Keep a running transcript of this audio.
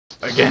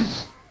Again.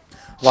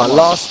 Right,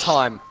 last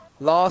time.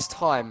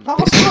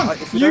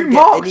 If You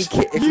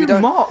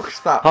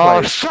mocked that Oh,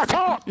 place. shut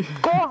up!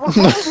 God, why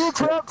have you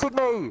interrupted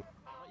me?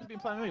 You've been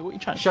playing with me, what are you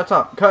trying to Shut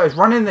up. Curtis,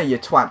 run in there, you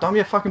twat. Don't be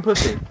a fucking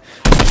pussy.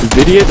 The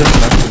video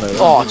doesn't have to know that.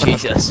 Oh,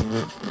 Jesus.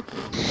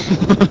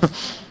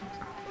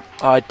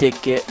 I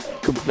did get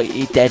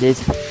completely deaded.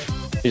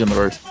 He's on the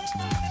roof.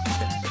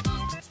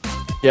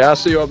 Yeah, I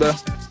see you up there.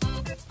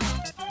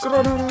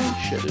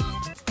 Shit, dude.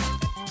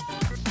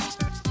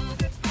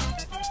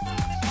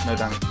 No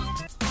damage.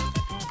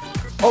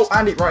 Oh,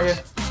 Andy, right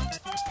here.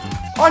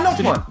 Oh, I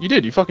knocked one. You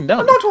did, you fucking I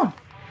down. knocked one.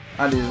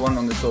 Andy, there's one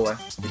on this doorway.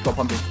 He's got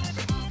pumpy.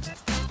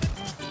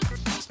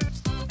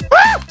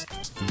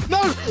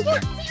 No! You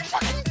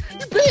fucking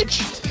bitch!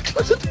 You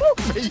tried to knock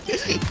me!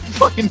 You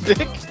fucking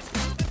dick!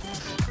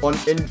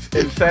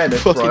 In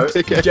fairness, bro,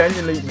 dickhead.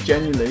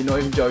 genuinely, not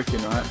even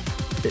joking, right?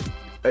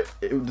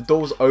 The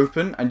door's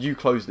open and you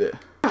closed it.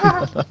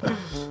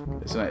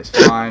 Listen, mate, it's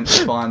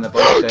fine, they're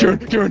both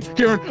dead.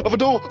 Kieran! Of a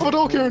door,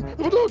 Kieran!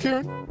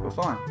 We're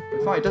fine,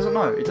 he doesn't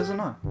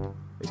know,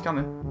 He's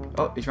coming.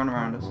 Oh, he's running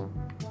around us.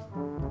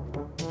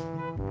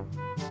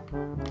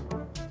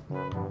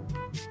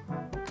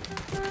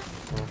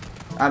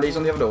 And he's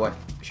on the other doorway.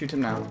 Shoot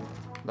him now.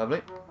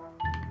 Lovely.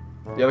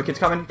 The other kid's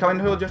coming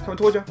towards you.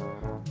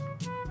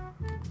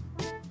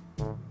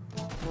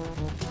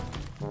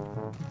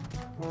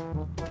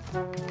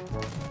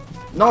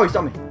 No, he's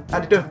done me.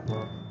 Andy, do it.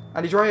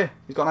 Andy's right here.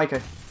 He's got an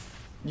AK.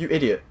 You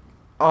idiot.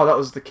 Oh, that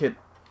was the kid.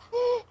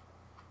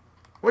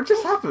 What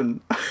just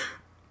happened?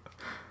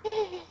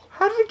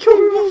 How did he kill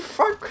me with a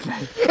front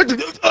grenade?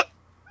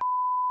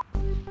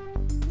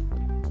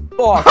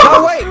 Oh,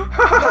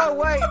 no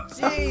wait,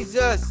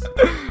 Jesus!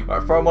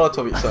 Alright, throw a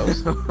Molotov at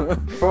yourselves.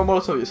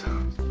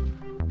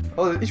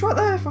 Oh, he's right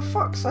there, for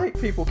fuck's sake,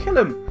 people. Kill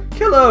him!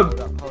 Hold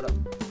up.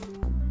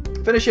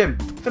 Finish him!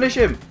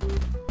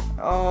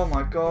 Oh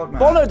my god, man.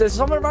 Bono, there's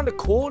someone around the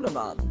corner,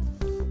 man.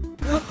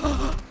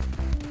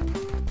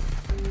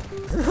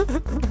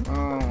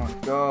 Oh my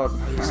god.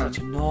 You're such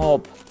a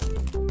knob.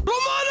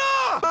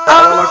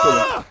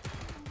 Ah!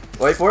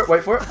 Wait for it.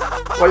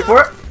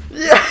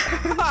 Yeah!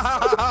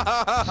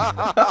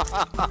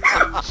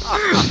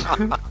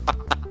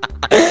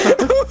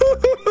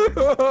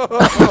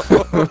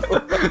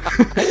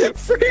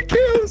 Free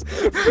kills,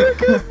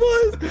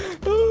 boys!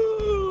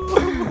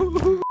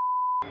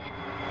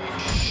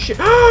 Shit!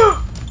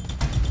 Oh!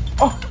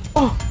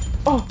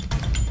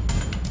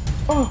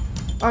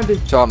 Andy!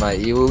 Try, mate,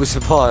 you will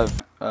survive.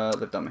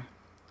 They've done me.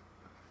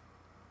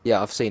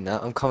 Yeah, I've seen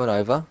that. I'm coming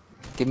over.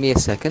 Give me a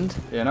second.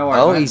 Yeah, no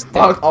worries. Oh, mate. he's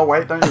dead. I'll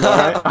wait, don't you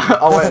worry.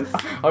 I'll wait.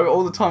 I've got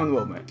all the time in the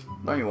world, mate.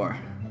 Don't you worry.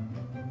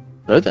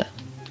 Hello there.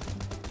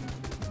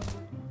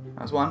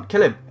 That's one.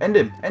 Kill him. End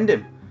him.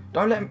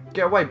 Don't let him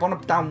get away. Bond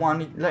him down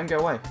one. Let him get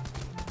away.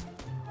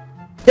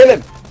 Kill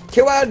him!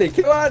 Kill Andy!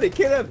 Kill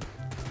him!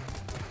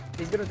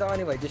 He's gonna die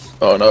anyway, just...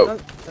 Oh no.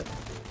 Don't.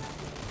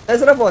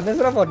 There's another one!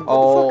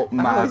 Oh, What the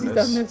fuck? How has he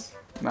done this?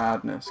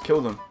 Madness.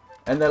 Kill them.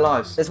 End their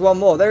lives. There's one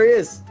more, there he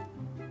is!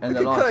 End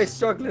their Look at Curtis lives.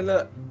 struggling,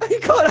 look! He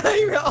can't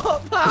aim it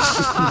up!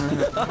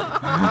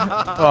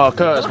 Oh,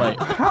 Curtis, mate.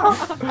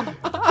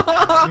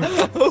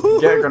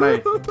 Get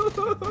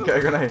a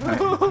grenade, mate.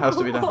 Has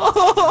to be done.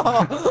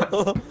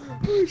 Oh,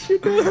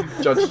 shit.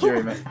 Judge,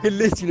 jury, mate. He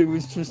literally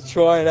was just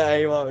trying to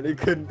aim up and he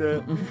couldn't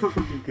do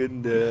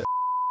it.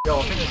 Yo,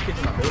 I think there's kids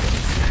in that building.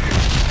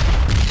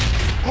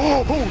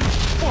 Oh,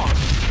 fuck!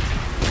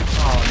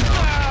 Oh no.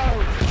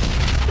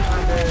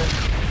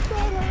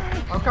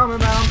 I'm coming,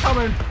 man, I'm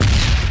coming.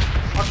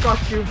 I've got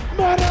you.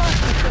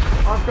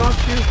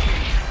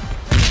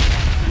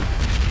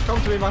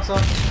 Come to me, my son.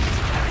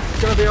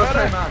 It's gonna be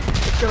okay, man.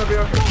 It's gonna be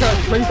okay.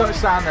 Please don't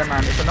stand there,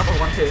 man. If another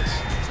one hits,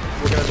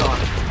 we're gonna die.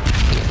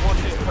 One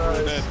hit,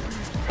 we're dead.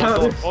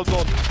 Hold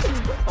on.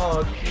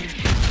 Oh, jeez.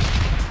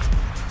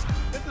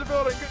 Into the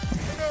building,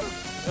 go!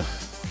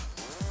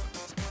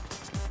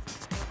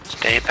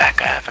 Stay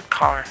back, I have a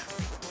car.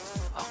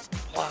 I'll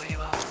blow you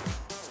up.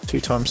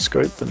 2x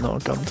scope, but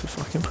not a gun to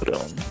fucking put it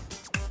on.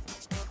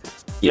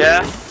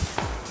 Yeah?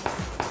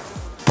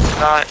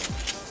 Not.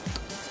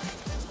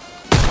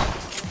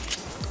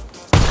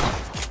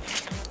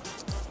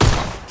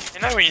 You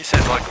know when you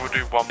said like we'll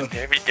do one with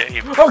every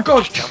game? Oh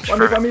god! Jumps Run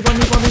through me.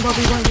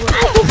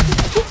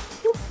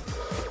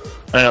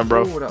 Hang on,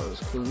 bro. Oh, that was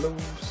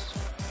close.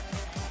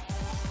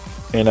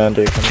 Me and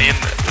Andy Was he can...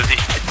 in the, was he?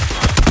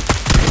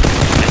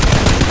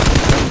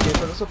 Thank you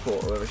for the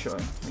support, whoever showing.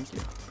 Thank you.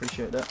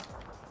 Appreciate that.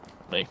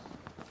 Me.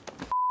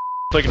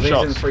 Taking These in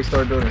shots.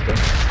 3-story buildings, though.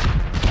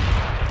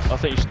 I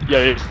think you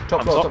yeah.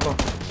 Top floor, top floor.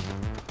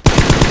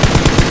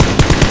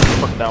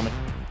 Fucking down me.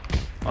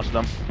 Nice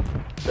done.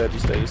 Dead,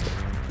 he's dead.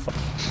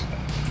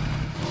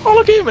 Oh,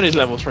 look at him in his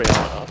level 3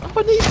 armor.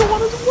 But he's got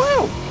one as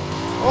well.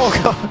 Oh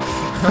god!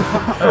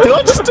 Did I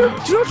just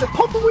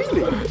pop a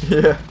wheelie?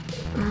 Yeah.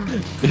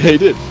 Yeah, he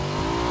did.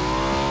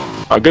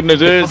 Our good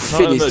news is...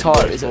 Feel his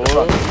tire is at the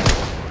front.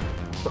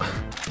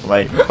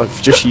 Mate,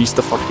 I've just used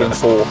the fucking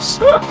force.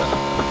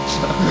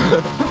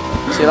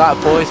 See you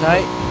later, boys,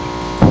 mate.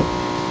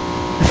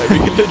 We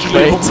can literally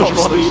Mate, almost top run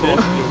speed it.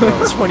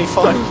 in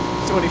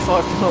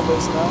 25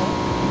 kilometers an hour.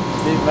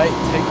 Dude, mate,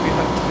 take me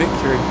home to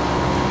victory.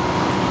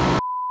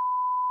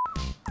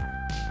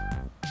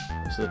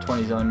 This is the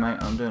 20 zone, mate.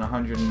 I'm doing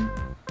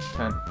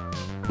 110.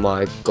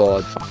 My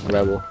god,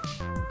 rebel.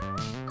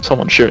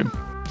 Someone shoot him.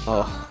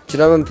 Oh, do you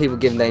know when people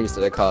give names to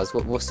their cars?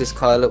 What's this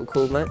car look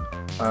called, mate?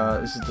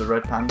 This is the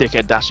red panda.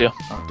 Dickhead Dacia.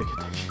 Oh,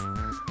 dickhead.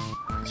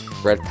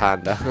 Red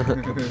Panda.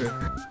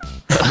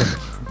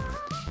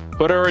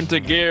 Put her into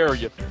gear,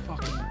 you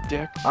fucking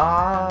dick.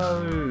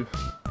 Oh.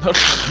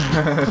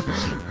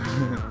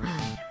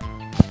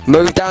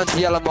 Move down to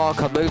yellow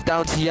marker. Move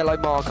down to yellow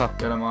marker.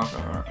 Yellow marker,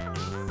 alright.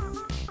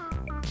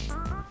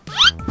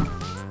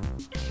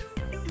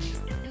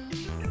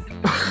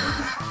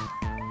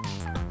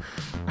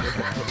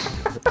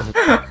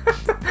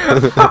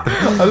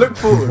 I looked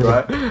forward,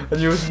 right, and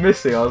you was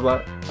missing. I was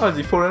like, "Oh, is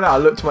he falling out?" I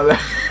looked to my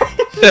left.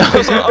 Yeah,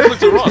 I looked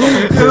to the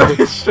right. You're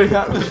looking straight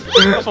at me.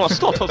 That's when I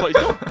stopped. I was like,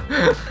 he's gone.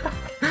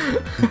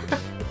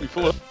 You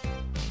fall.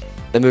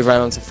 Then move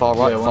around onto far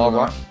right. Yeah, Far one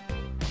right.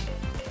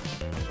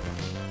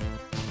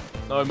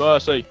 No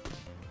mercy.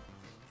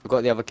 We've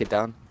got the other kid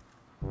down.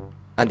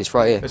 And it's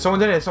right here. There's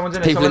someone in here. Someone's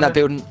in here. People in that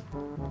building.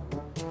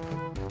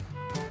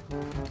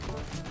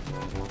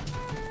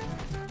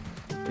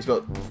 He's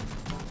got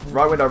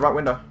right window. Right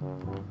window.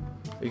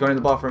 He's gone in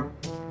the bathroom.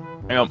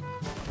 Hang on.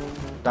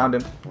 Downed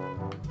him.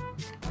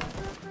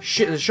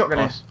 Shit, there's a shotgun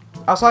Nice.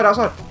 here. Outside,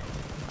 outside.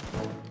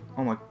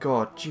 Oh my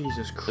god,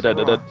 Jesus Christ. They're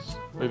dead.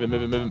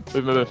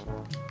 Move it.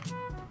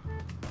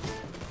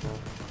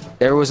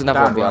 There was another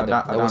one Down, behind him.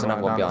 down, There was down,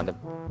 another one down. behind him.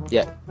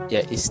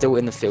 Yeah, he's still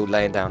in the field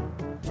laying down.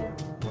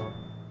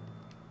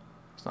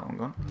 Is that one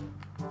gone?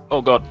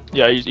 Oh god.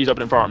 Yeah, he's up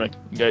in front of me.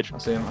 Engage. I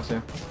see him, I see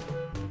him.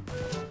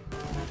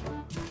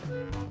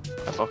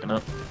 I fucking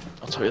up.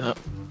 I'll tell you that.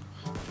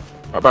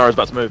 Right, Barrow's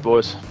about to move,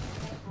 boys.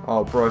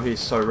 Oh, bro, he's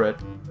so red.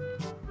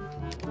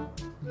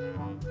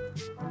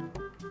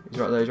 He's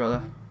right there, he's right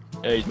there.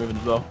 Yeah, he's moving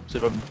as well. See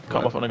if I can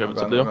cut him off when I go over to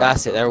the Right, deal. right.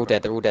 That's it. They're all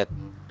dead. They're all dead.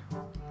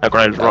 That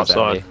grenade was That right was that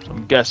side. me. So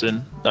I'm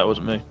guessing that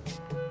wasn't me.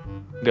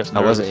 I'm guessing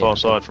That they were the wasn't far you.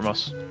 side from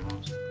us.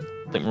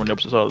 I think we're on the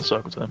opposite side of the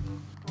circle to them.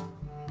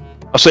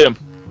 I see him.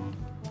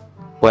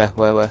 Where?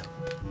 Where,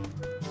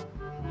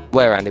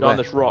 Andy? Down Where?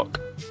 this rock.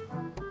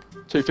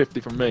 250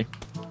 from me.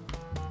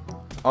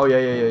 Oh, yeah,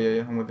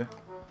 I'm with you.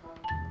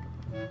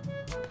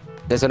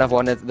 There's another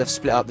one. They've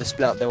split up.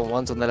 There were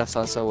ones on the left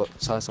side somewhere.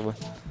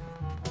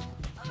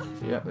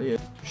 Yeah.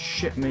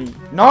 Shit me.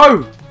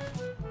 No!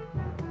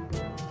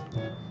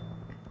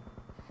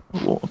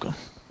 Water gun.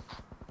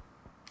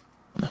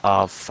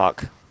 Oh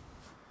fuck.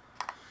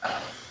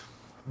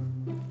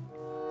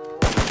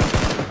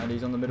 And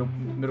he's on the middle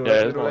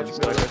Yeah, middle edge.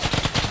 Middle edge.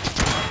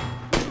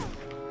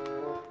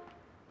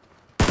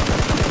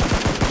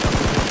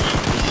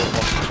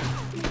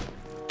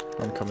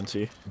 I'm coming to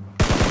you.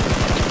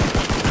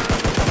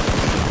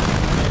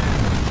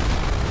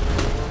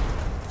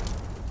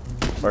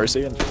 Where is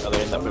he? Are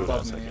they in that building?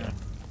 Above me, yeah.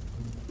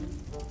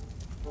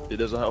 Yeah,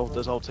 there's a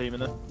whole team in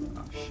there.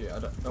 Oh shit, I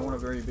don't want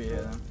to really be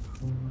here then.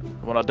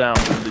 The one I downed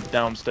from the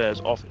downstairs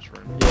office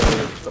room. Yeah,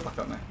 just got back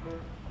up, mate.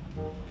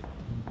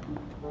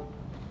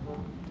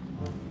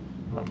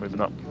 I'm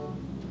moving up.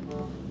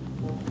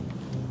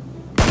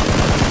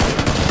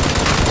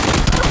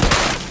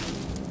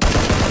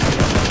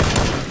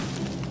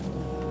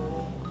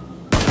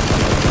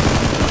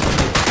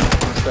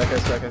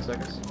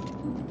 Staircase.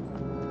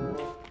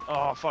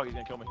 Oh fuck, he's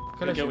gonna kill me.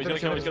 He's Kill gonna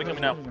him, kill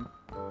me now.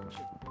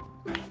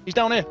 He's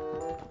down here. To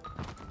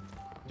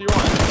your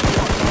right.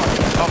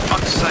 Oh,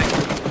 fuck's sake.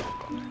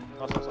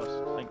 Nice.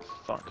 Thank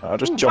fuck. I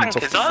just jumped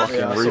off the Wankers, huh? fucking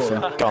Yeah, I roof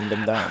saw and gunned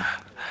him down.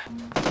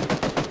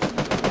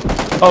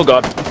 Oh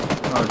god.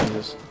 Oh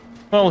Jesus.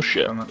 Oh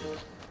shit. Damn it.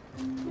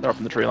 They're up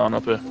in the tree line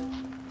up here.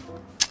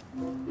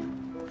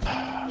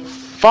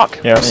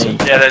 Fuck. Yeah, I've seen.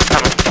 Yeah, they're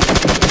coming.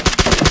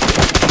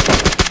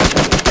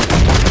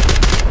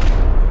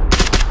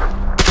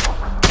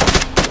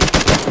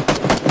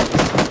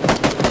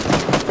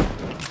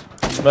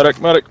 Medic.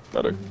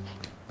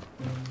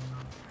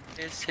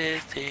 This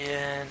is the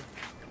end.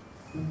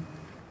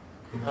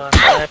 What's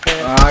happening?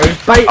 Ah, he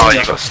was baiting Oh, us, you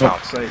got for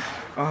fuck's sake.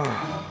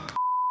 Oh.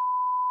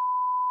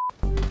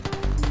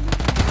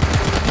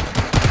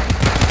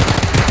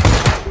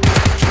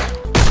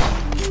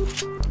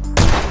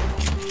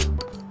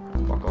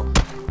 Fuck off.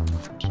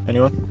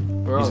 Anyone?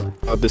 Where are He's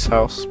they? at this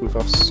house with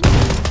us. In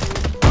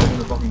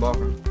the fucking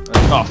bathroom.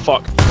 Oh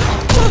fuck.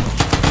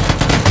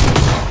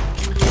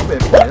 Stop it,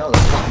 boy, that was a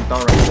fucking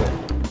direct hit.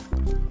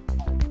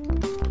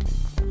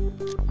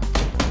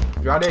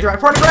 You're right here, you're right in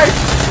front of me!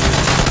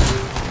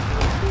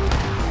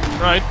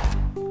 Right.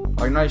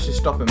 I managed to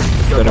stop him.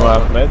 Does anyone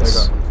have There you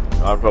meds?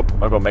 go. I've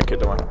got make it,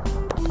 don't worry.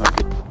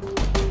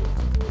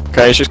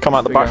 Okay, he's just come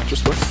out the There you back, go.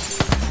 just look.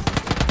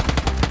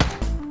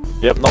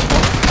 Yep, knocked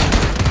one.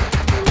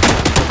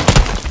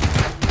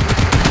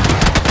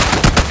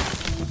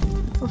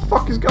 What the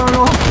fuck is going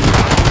on?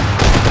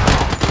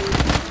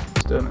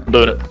 Just doing it. I'm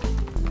doing it.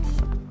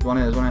 There's one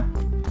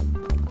here.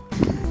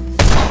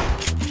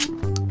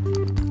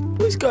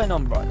 is going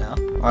on right now?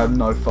 I have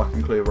no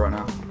fucking clue right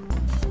now.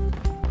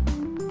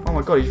 Oh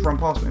my god, he's run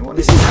past me. What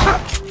is This is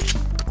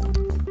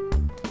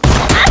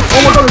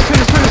Oh my god,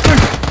 there's two.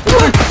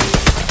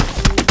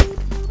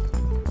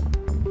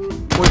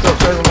 What's up,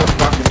 Jay?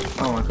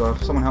 Oh my god,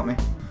 someone help me.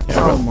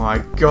 Oh my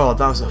god,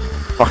 that was a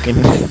Fucking.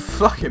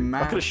 fucking I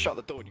man. could have shut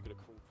the door and you could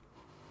have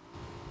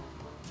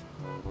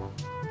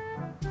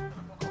called.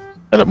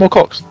 Hey, look, more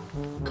cocks.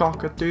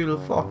 Cock-a-doodle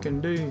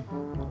fucking do.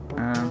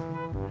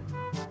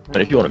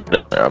 But if you want to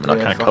get there, I mean, I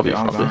can fuck cover it, you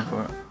I'm from going here.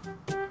 for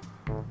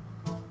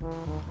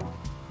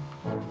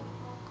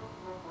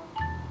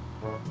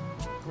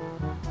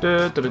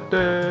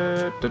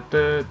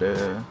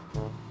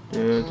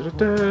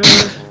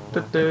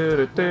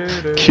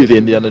it. Cue the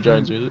Indiana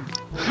Jones music.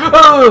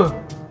 Oh!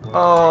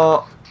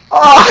 Oh!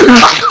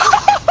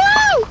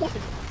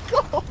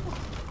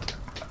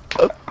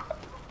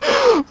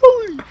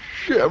 Holy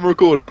shit, I'm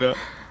recording now.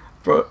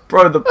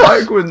 Bro, the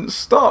bike wouldn't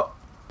stop.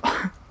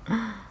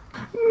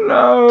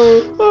 No!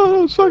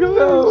 Oh, it's fucking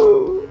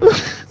No!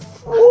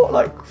 What,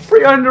 like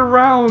 300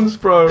 rounds,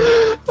 bro.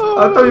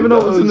 I don't even know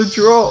what was in the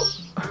drop.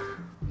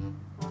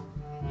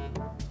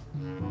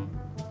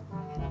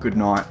 Good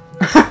night.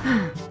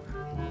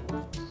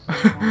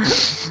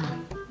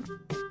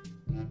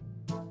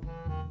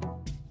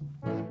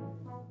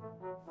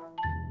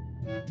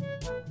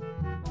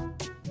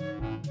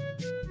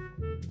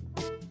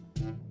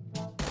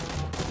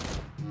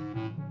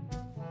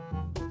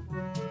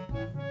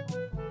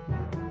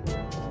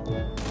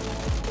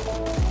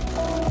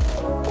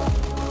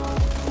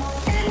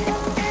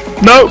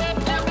 No!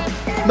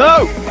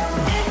 No!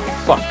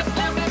 Fuck.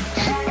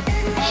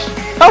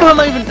 How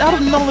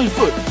did none of those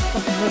put?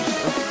 Fucking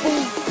register.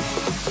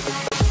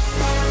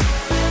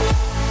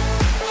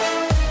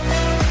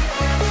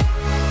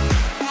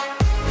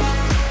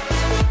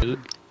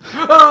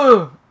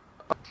 Oh!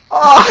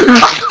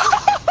 Oh!